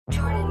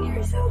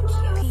You're so cute.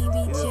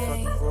 PBJ.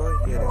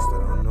 Yeah, they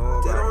still don't know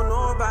about it. They don't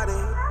know about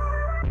it.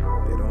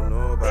 They don't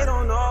know about it. They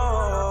don't know.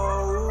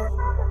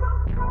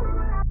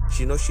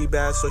 She know she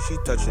bad, so she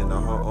touching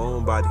on her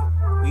own body.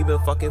 We been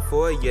fucking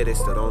for a year, they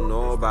still don't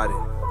know about it.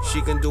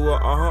 She can do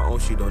it on her own,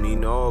 she don't need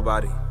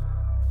nobody.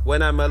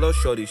 When I met Lil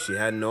Shorty, she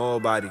had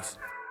nobodies.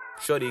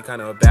 Shorty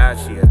kinda bad,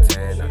 she a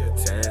 10 out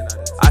of 10.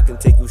 I can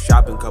take you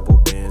shopping, couple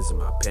bands in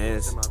my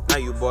pants. Now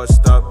you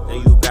bossed up,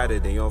 and you better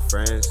than your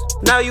friends.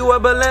 Now you a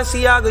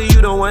Balenciaga,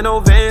 you don't wear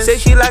no Vans. Say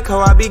she like how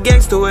I be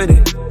gangster with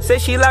it. Say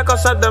she like how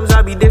sometimes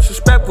I be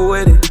disrespectful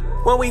with it.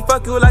 When we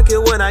fuck you like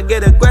it when I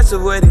get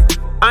aggressive with it.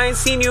 I ain't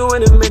seen you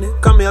in a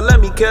minute, come here, let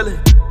me kill it.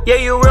 Yeah,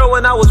 you real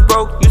when I was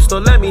broke, you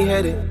still let me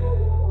hit it.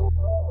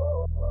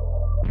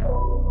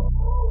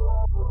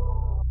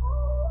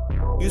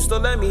 You still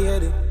let me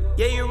hit it.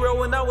 Yeah, you real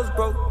when I was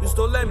broke, you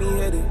still let me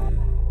hit it.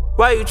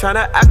 Why you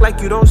tryna act like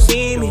you don't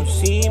see me?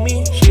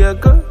 She a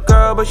good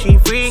girl, but she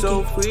freaky.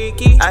 So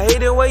freaky. I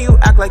hate it when you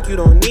act like you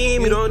don't need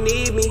me.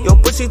 Your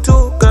pussy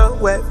too good,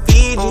 wet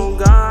Fiji. Oh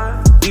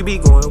God. We be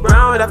going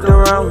round after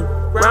round,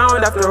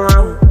 round after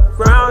round,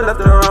 round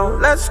after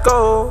round. Let's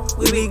go.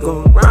 We be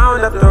going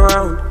round after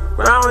round,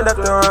 round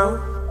after round,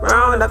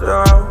 round after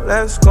round.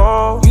 Let's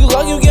go. You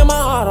love, you get my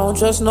heart, I don't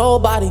trust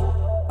nobody.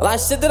 A lot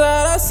of shit that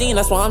I seen,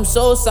 that's why I'm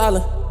so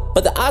silent.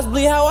 But the eyes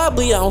bleed how I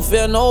bleed, I don't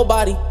fear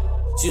nobody.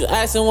 She was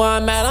asking where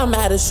I'm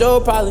at a show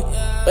probably.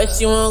 But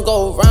she wanna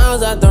go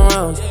rounds after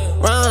rounds,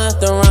 round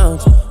after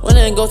rounds. When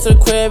they go to the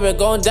crib, it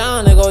go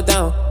down, it go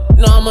down.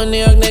 You know I'm a New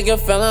York nigga,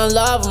 fell in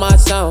love with my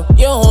sound.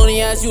 You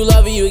horny ass, you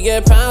love it, you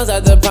get pounds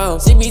after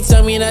pounds. She be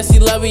telling me that she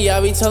love it, I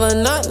be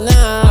telling not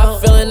now.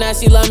 I'm feeling that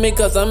she love me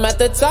cause I'm at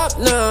the top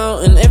now.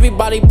 And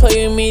everybody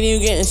play with me, you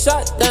getting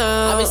shot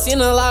down. I been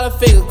seen a lot of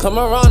figures come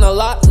around a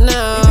lot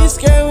now. You be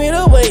scaring me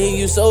the way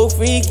you so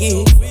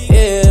freaky.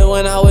 Yeah,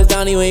 when I was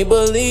down, you ain't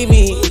believe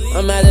me.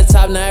 I'm at the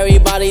top, now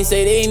everybody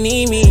say they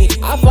need me.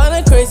 I find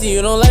it crazy,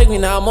 you don't like me,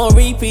 now I'm on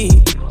repeat.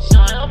 She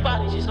on her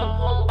body, she's on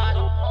her own body.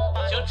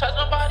 She don't touch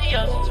nobody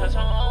else, she touch her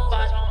own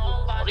body.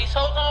 All these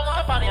hoes on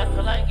my body, I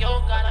feel like yo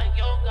God, like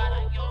yo God,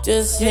 like yo.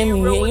 Just hit me,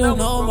 and you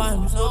know why.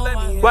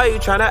 Why you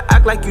tryna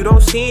act like you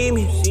don't see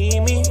me?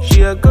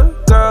 She a good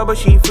girl, but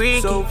she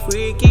freaky. So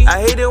freaky.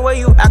 I hate it when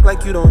you act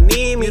like you don't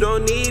need me.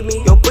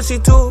 Your pussy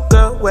too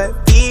good, wet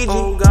Fiji.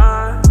 Oh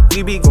God.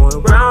 We be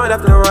going round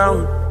after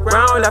round,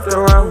 round after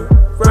round,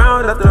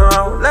 round after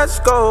round. Let's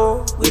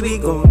go. We be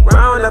going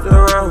round after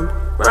round,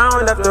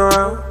 round after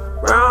round,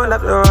 round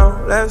after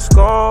round. Let's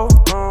go.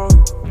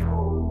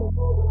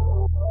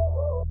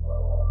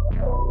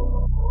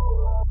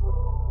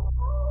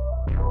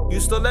 You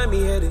still let me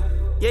hit it.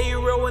 Yeah, you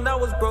real when I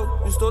was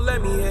broke, you still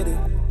let me hit it.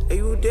 Hey,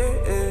 you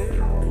did.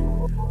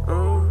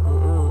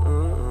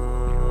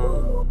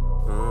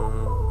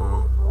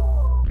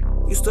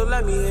 You still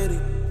let me hit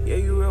it. Yeah,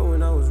 you real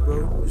when I was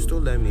broke, you still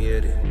let me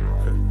hit it.